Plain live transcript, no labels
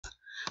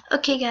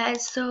Okay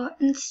guys, so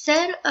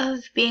instead of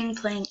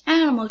playing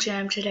Animal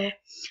Jam today,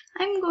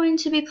 I'm going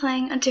to be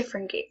playing a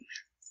different game.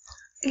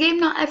 A game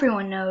not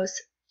everyone knows.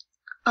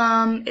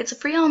 It's a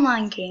free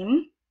online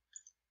game.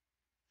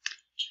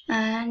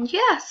 And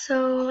yeah,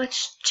 so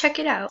let's check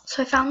it out.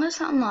 So I found this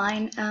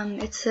online.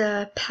 It's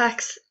a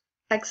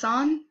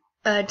pac-xon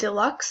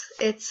deluxe.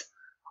 It's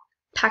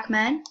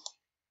Pac-Man.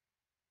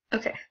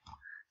 Okay,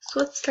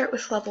 so let's start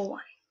with level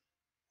 1.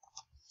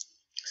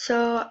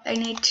 So I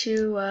need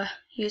to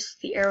use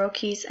the arrow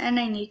keys and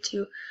I need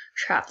to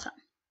trap them.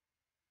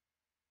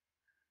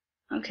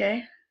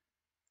 Okay.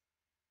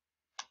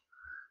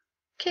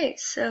 Okay,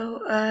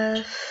 so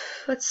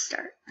let's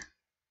start.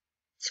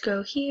 Let's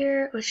go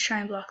here. Let's try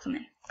and block them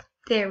in.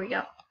 There we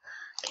go.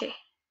 Okay.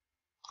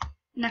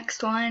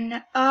 Next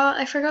one.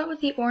 I forgot what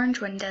the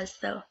orange one does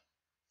though.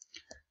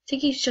 I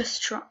think he's just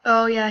strong.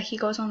 Oh yeah, he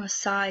goes on the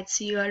side,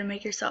 so you gotta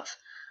make yourself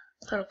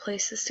little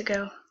places to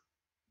go.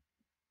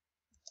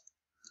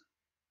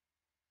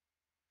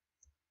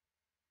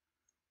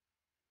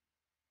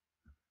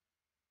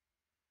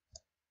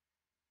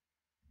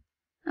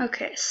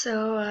 Okay,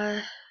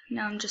 so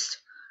now I'm just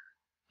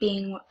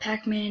being what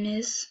Pac-Man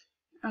is.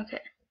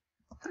 Okay.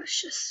 Let's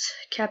just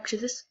capture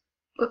this.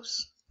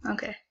 Whoops.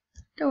 Okay.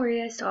 Don't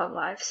worry, I still have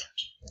lives.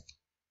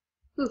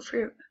 Ooh,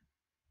 fruit.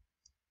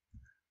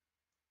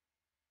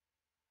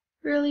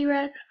 Really,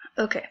 Red?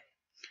 Okay.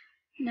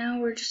 Now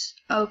we're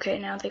just... Okay,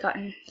 now they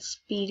gotten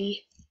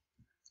speedy.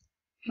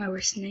 My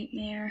worst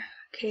nightmare.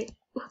 Okay.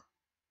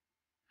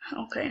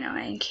 Ooh. Okay, now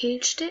I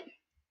encaged it.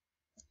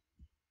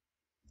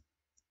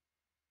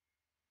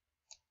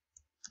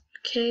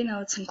 Okay, now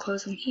let's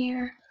enclose them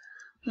here.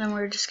 And then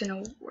we're just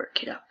gonna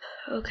work it up.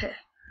 Okay.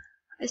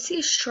 I see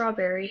a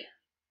strawberry.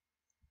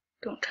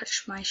 Don't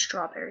touch my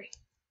strawberry.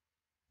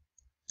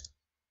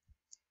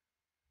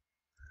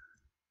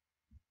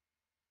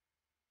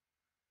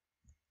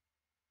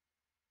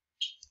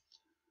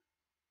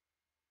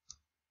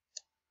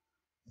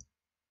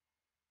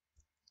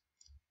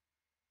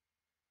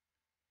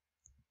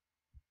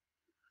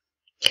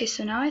 Okay,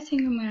 so now I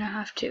think I'm gonna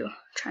have to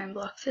try and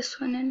block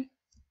this one in.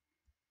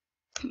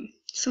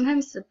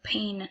 Sometimes it's a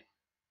pain.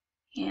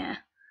 Yeah,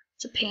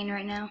 it's a pain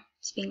right now.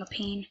 It's being a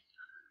pain.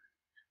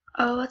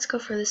 Oh, let's go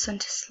for this one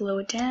to slow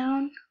it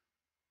down.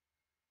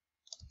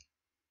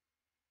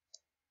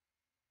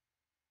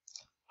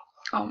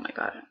 Oh my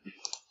god.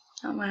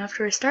 I'm gonna have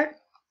to restart.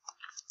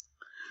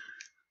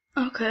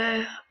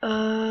 Okay,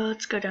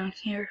 let's go down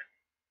here.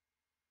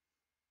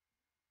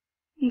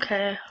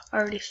 Okay,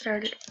 already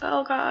started.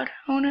 Oh god,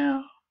 oh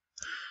no.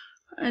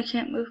 I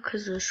can't move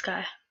because of this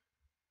guy.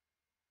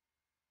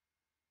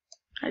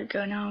 There we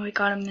go, now we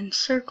got him in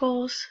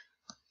circles.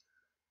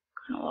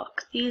 Gonna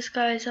walk these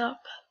guys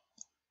up.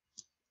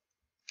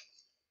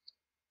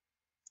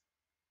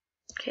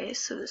 Okay,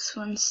 so this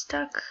one's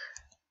stuck.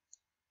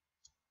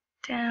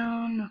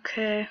 Down,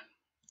 okay.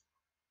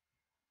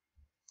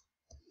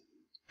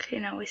 Okay,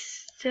 now we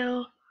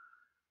still...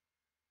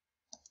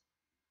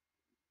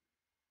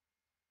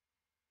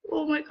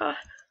 Oh my god.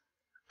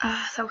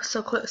 That was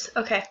so close.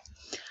 Okay.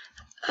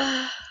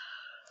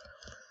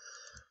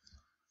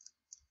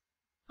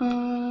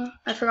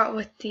 I forgot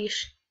what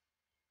these...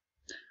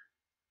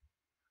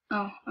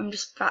 Oh, I'm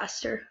just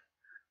faster.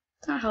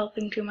 Not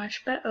helping too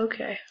much, but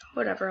okay.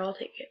 Whatever, I'll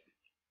take it.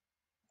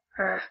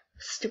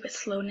 Stupid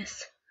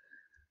slowness.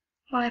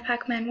 Why,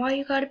 Pac-Man? Why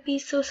you gotta be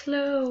so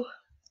slow?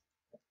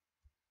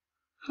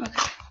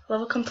 Okay,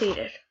 level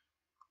completed.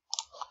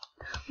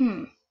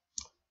 Now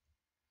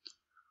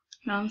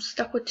I'm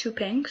stuck with 2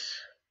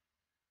 pinks.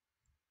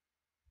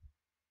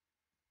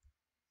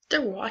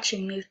 They're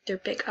watching me with their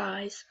big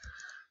eyes.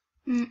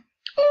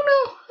 Oh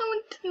no! I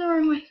went the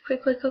wrong way.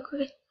 Quick.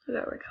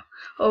 There we go.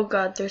 Oh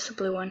god, there's the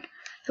blue one.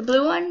 The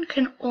blue one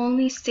can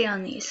only stay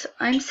on these. So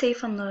I'm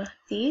safe on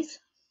these,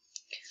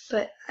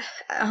 but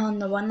on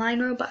the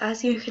 1-line row. But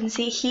as you can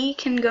see, he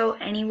can go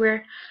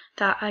anywhere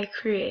that I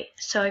create.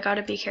 So I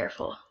gotta be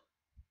careful.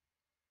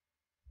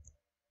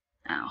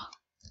 Ow.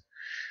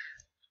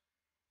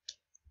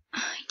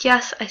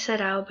 Yes, I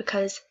said ow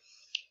because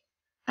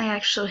I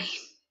actually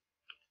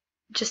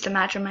just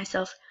imagine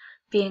myself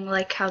being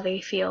like how they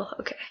feel.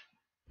 Okay,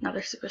 now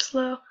they're super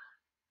slow.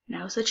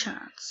 Now's the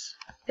chance.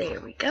 There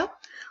we go.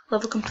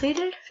 Level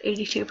completed.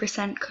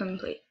 82%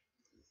 complete.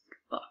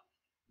 Well,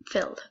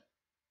 filled.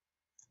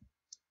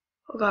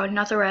 Oh god,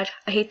 not the red.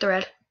 I hate the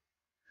red.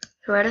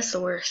 The red is the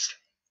worst.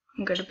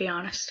 I'm gonna be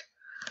honest.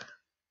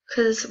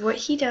 Because what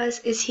he does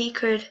is he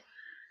could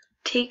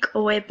take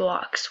away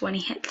blocks when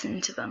he hits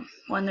into them,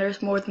 when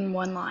there's more than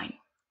 1 line.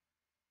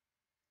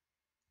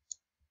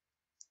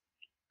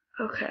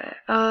 Okay,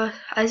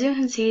 as you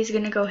can see, he's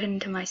gonna go hit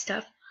into my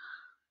stuff.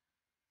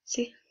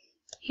 See?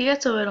 He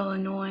gets a little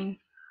annoying.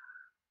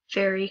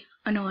 Very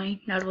annoying,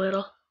 not a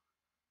little.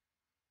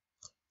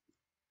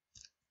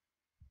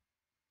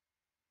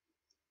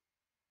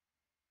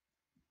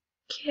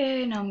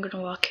 Okay, now I'm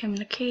gonna lock him in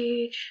the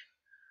cage.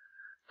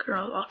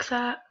 Gonna lock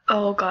that.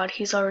 Oh god,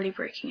 he's already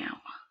breaking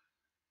out.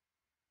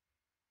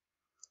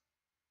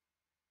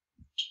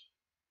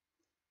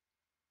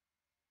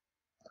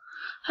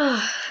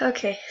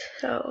 Okay,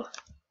 so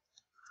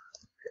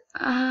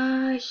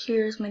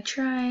here's my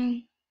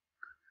trying.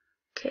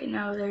 Okay,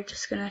 now they're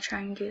just gonna try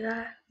and do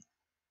that.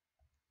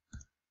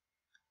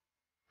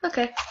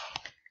 Okay,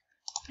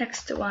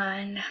 next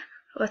one.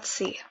 Let's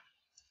see.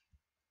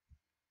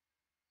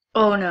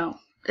 Oh no,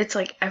 it's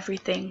like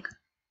everything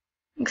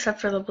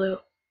except for the blue.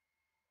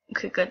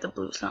 Okay, good, the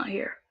blue's not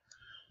here.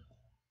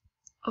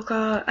 Oh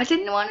god, I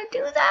didn't want to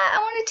do that. I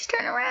wanted to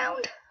turn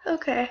around.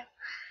 Okay.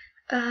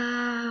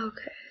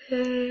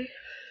 Okay.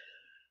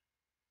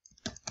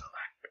 Oh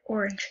god,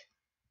 orange.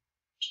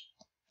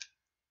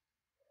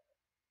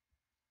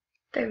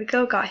 There we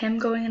go, got him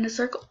going in a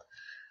circle.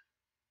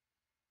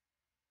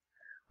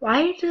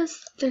 Why does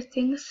their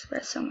thing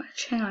spread so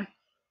much? Hang on.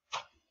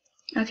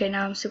 Okay,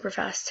 now I'm super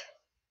fast.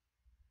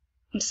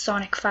 I'm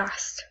Sonic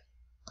fast.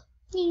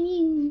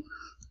 Oh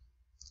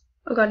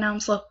god, now I'm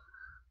slow.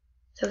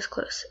 That was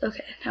close.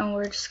 Okay, now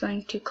we're just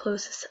going to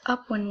close this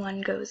up when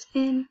one goes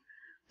in.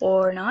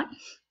 Or not.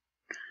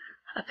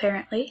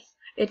 Apparently,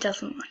 it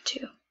doesn't want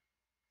to.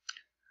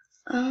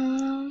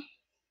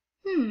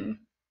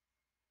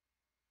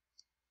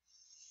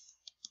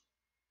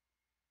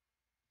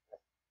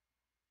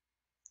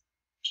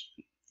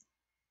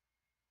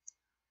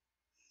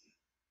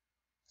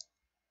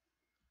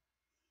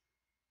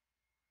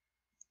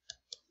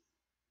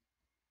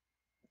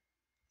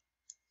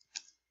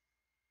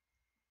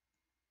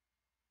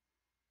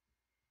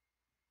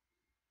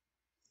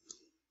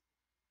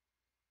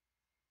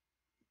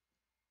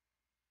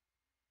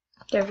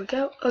 There we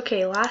go.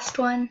 Okay, last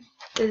one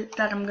that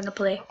I'm gonna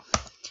play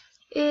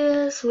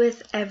is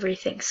with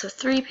everything. So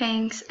 3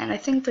 pinks, and I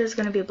think there's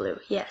gonna be blue.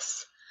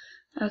 Yes.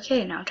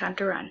 Okay, now time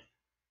to run.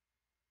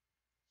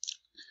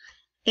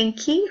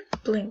 Inky,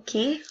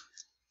 Blinky.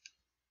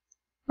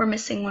 We're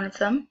missing one of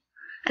them.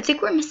 I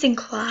think we're missing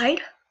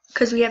Clyde,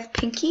 because we have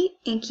Pinky,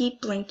 Inky,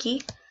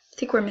 Blinky. I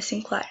think we're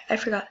missing Clyde. I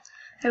forgot.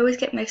 I always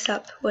get mixed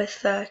up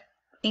with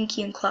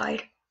Inky and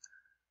Clyde.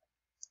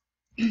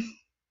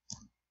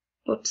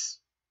 Whoops.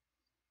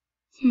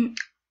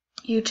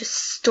 You just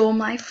stole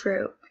my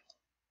fruit.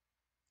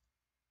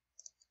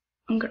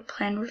 I'm gonna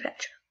plan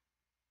revenge.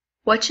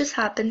 What just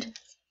happened?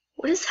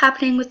 What is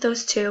happening with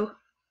those two?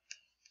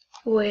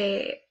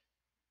 Wait.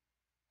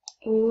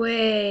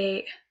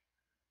 What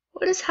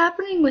is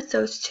happening with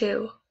those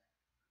two?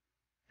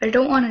 I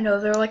don't want to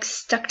know. They're like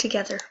stuck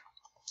together.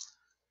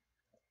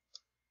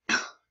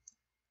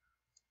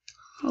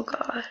 Oh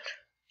god.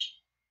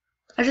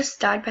 I just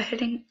died by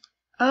hitting.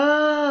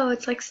 Oh,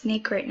 it's like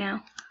Snake right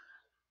now.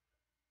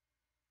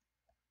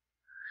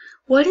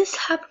 What is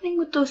happening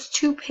with those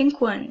 2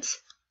 pink ones?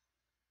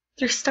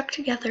 They're stuck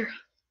together.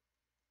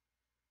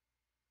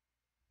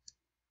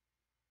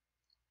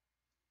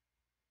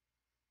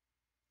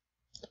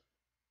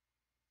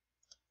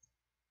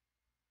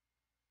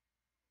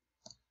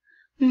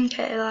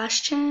 Okay,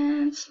 last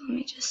chance. Let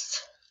me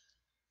just...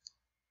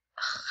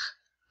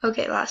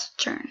 Okay, last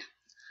turn.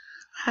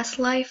 Last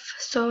life,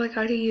 so I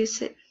gotta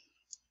use it.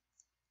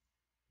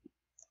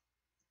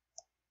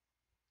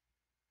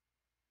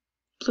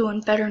 Blue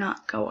one better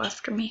not go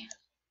after me.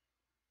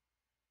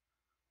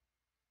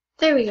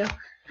 There we go.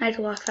 I had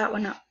to lock that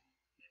one up.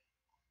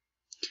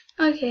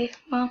 Okay,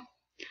 well,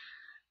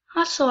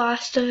 that's the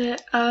last of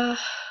it.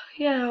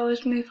 Yeah, it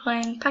was me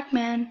playing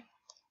Pac-Man.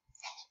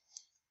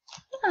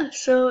 Yeah,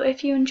 so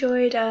if you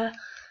enjoyed,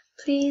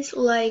 please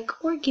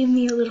like or give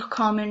me a little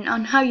comment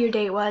on how your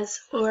day was,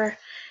 or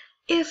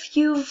if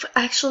you've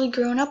actually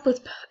grown up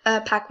with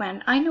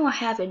Pac-Man. I know I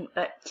haven't,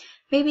 but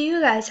maybe you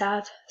guys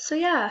have. So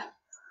yeah,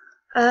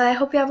 I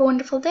hope you have a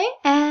wonderful day,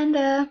 and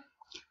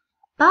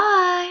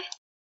bye!